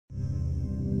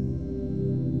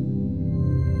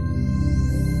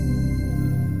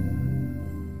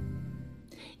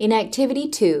In Activity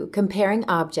 2, Comparing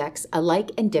Objects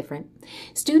Alike and Different,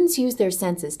 students use their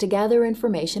senses to gather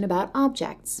information about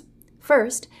objects.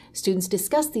 First, students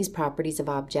discuss these properties of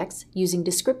objects using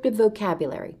descriptive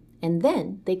vocabulary, and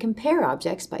then they compare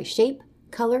objects by shape,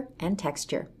 color, and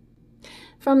texture.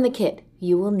 From the kit,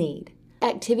 you will need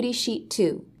Activity Sheet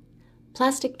 2,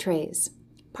 plastic trays,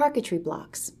 parquetry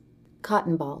blocks,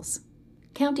 cotton balls,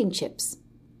 counting chips,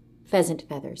 pheasant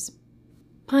feathers,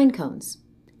 pine cones,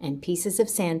 and pieces of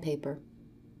sandpaper.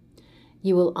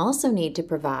 You will also need to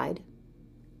provide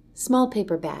small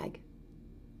paper bag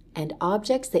and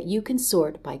objects that you can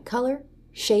sort by color,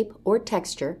 shape, or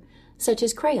texture, such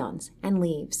as crayons and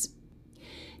leaves.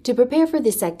 To prepare for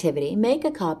this activity, make a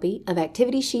copy of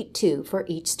Activity Sheet 2 for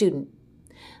each student.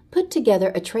 Put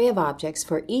together a tray of objects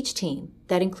for each team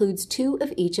that includes 2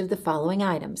 of each of the following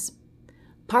items: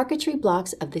 parquetry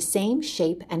blocks of the same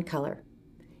shape and color,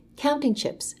 counting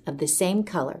chips of the same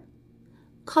color,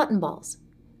 cotton balls,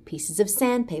 pieces of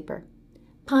sandpaper,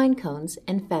 pine cones,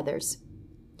 and feathers.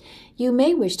 You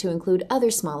may wish to include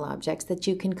other small objects that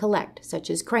you can collect,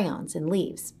 such as crayons and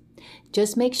leaves.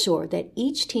 Just make sure that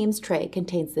each team's tray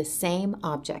contains the same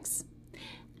objects.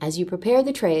 As you prepare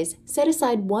the trays, set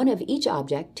aside one of each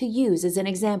object to use as an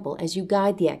example as you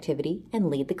guide the activity and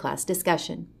lead the class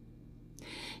discussion.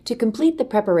 To complete the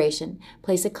preparation,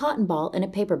 place a cotton ball in a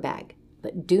paper bag,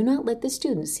 but do not let the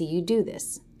students see you do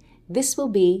this. This will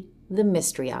be the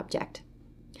mystery object.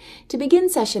 To begin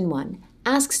Session 1,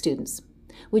 ask students,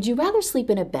 would you rather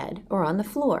sleep in a bed or on the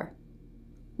floor?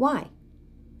 Why?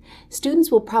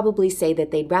 Students will probably say that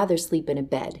they'd rather sleep in a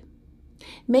bed.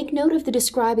 Make note of the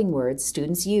describing words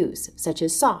students use, such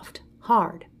as soft,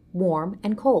 hard, warm,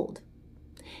 and cold.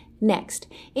 Next,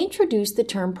 introduce the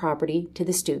term property to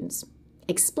the students.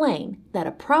 Explain that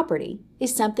a property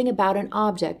is something about an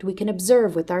object we can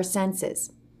observe with our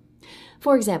senses.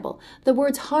 For example, the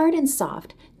words hard and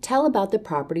soft tell about the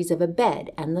properties of a bed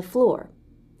and the floor.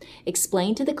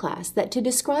 Explain to the class that to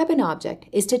describe an object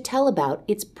is to tell about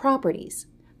its properties,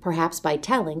 perhaps by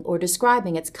telling or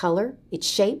describing its color, its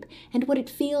shape, and what it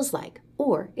feels like,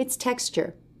 or its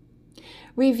texture.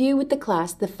 Review with the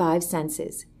class the 5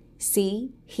 senses: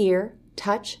 see, hear,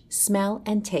 touch, smell,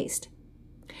 and taste.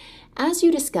 As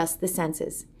you discuss the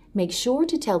senses, make sure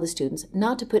to tell the students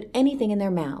not to put anything in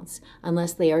their mouths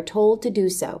unless they are told to do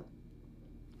so.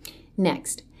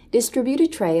 Next, distribute a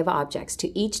tray of objects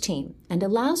to each team and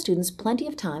allow students plenty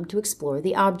of time to explore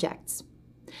the objects.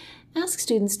 Ask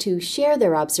students to share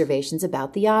their observations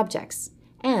about the objects,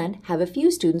 and have a few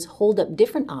students hold up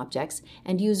different objects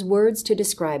and use words to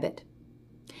describe it.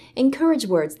 Encourage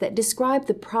words that describe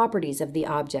the properties of the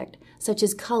object, such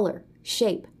as color,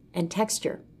 shape, and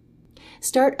texture.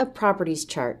 Start a properties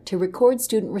chart to record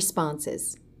student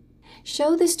responses.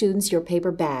 Show the students your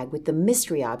paper bag with the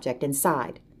mystery object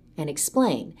inside, and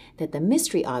explain that the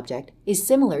mystery object is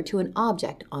similar to an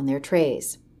object on their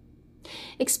trays.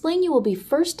 Explain you will be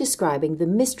first describing the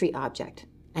mystery object,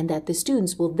 and that the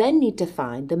students will then need to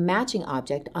find the matching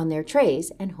object on their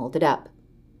trays and hold it up.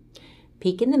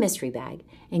 Peek in the mystery bag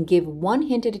and give one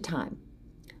hint at a time.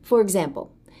 For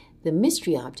example, the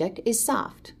mystery object is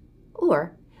soft,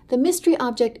 or the mystery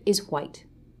object is white.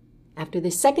 After the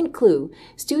second clue,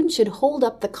 students should hold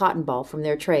up the cotton ball from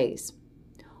their trays.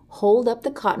 Hold up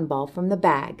the cotton ball from the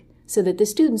bag so that the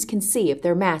students can see if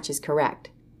their match is correct.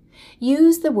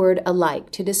 Use the word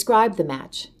alike to describe the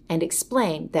match and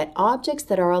explain that objects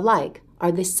that are alike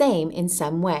are the same in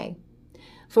some way.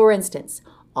 For instance,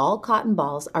 all cotton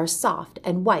balls are soft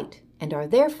and white and are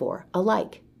therefore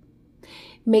alike.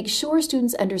 Make sure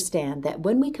students understand that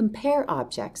when we compare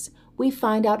objects, we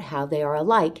find out how they are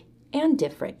alike and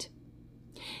different.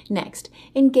 Next,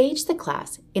 engage the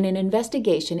class in an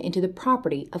investigation into the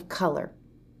property of color.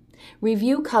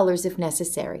 Review colors if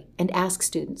necessary and ask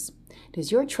students,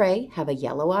 does your tray have a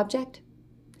yellow object?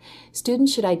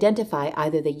 Students should identify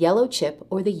either the yellow chip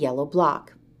or the yellow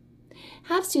block.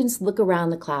 Have students look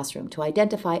around the classroom to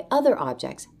identify other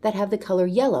objects that have the color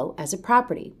yellow as a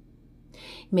property.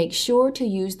 Make sure to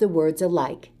use the words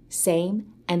alike, same,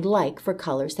 and like for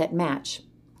colors that match.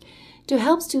 To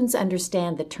help students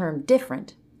understand the term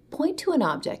different, point to an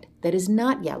object that is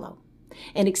not yellow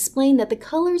and explain that the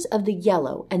colors of the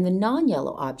yellow and the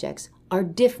non-yellow objects are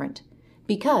different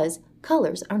because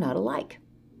colors are not alike.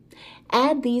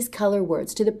 Add these color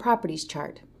words to the properties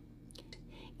chart.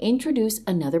 Introduce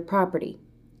another property,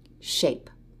 shape.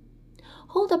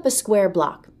 Hold up a square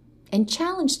block and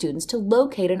challenge students to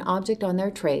locate an object on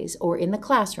their trays or in the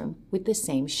classroom with the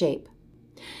same shape.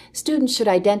 Students should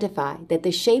identify that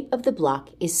the shape of the block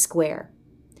is square.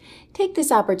 Take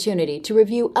this opportunity to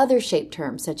review other shape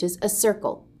terms such as a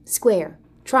circle, square,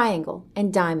 triangle,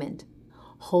 and diamond.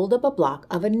 Hold up a block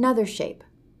of another shape.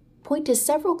 Point to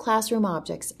several classroom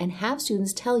objects and have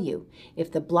students tell you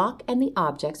if the block and the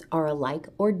objects are alike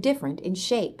or different in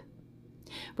shape.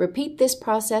 Repeat this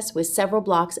process with several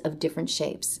blocks of different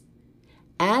shapes.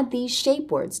 Add these shape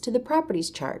words to the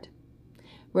properties chart.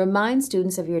 Remind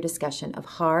students of your discussion of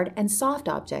hard and soft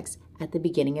objects at the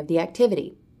beginning of the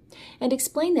activity, and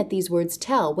explain that these words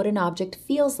tell what an object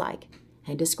feels like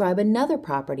and describe another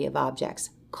property of objects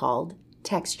called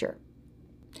texture.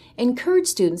 Encourage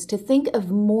students to think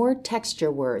of more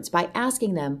texture words by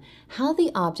asking them how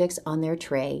the objects on their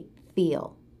tray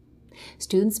feel.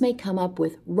 Students may come up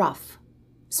with rough,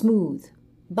 smooth,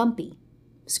 bumpy,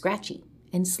 scratchy,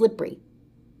 and slippery.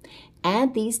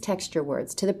 Add these texture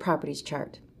words to the properties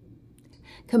chart.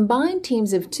 Combine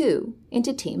teams of 2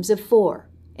 into teams of 4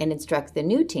 and instruct the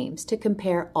new teams to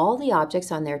compare all the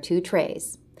objects on their 2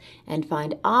 trays and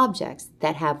find objects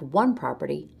that have one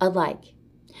property alike.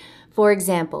 For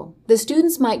example, the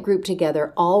students might group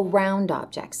together all round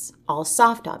objects, all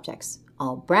soft objects,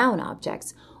 all brown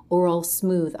objects, or all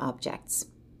smooth objects.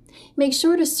 Make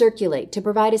sure to circulate to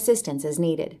provide assistance as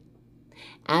needed.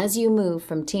 As you move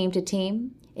from team to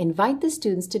team, invite the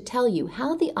students to tell you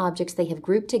how the objects they have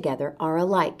grouped together are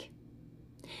alike.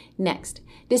 Next,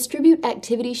 distribute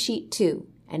Activity Sheet 2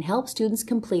 and help students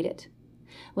complete it.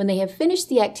 When they have finished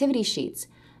the activity sheets,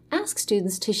 ask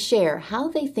students to share how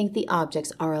they think the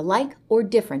objects are alike or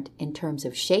different in terms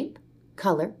of shape,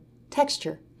 color,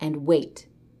 texture, and weight.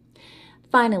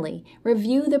 Finally,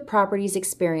 review the Properties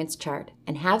Experience chart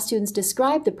and have students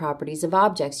describe the properties of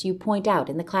objects you point out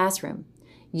in the classroom,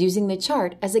 using the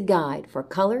chart as a guide for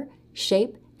color,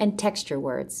 shape, and texture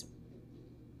words.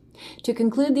 To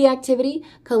conclude the activity,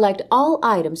 collect all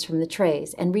items from the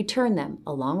trays and return them,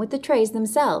 along with the trays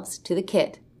themselves, to the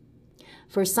kit.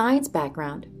 For science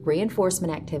background,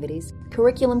 reinforcement activities,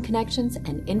 curriculum connections,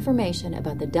 and information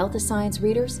about the Delta Science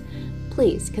readers,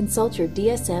 please consult your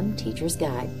DSM Teacher's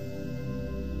Guide.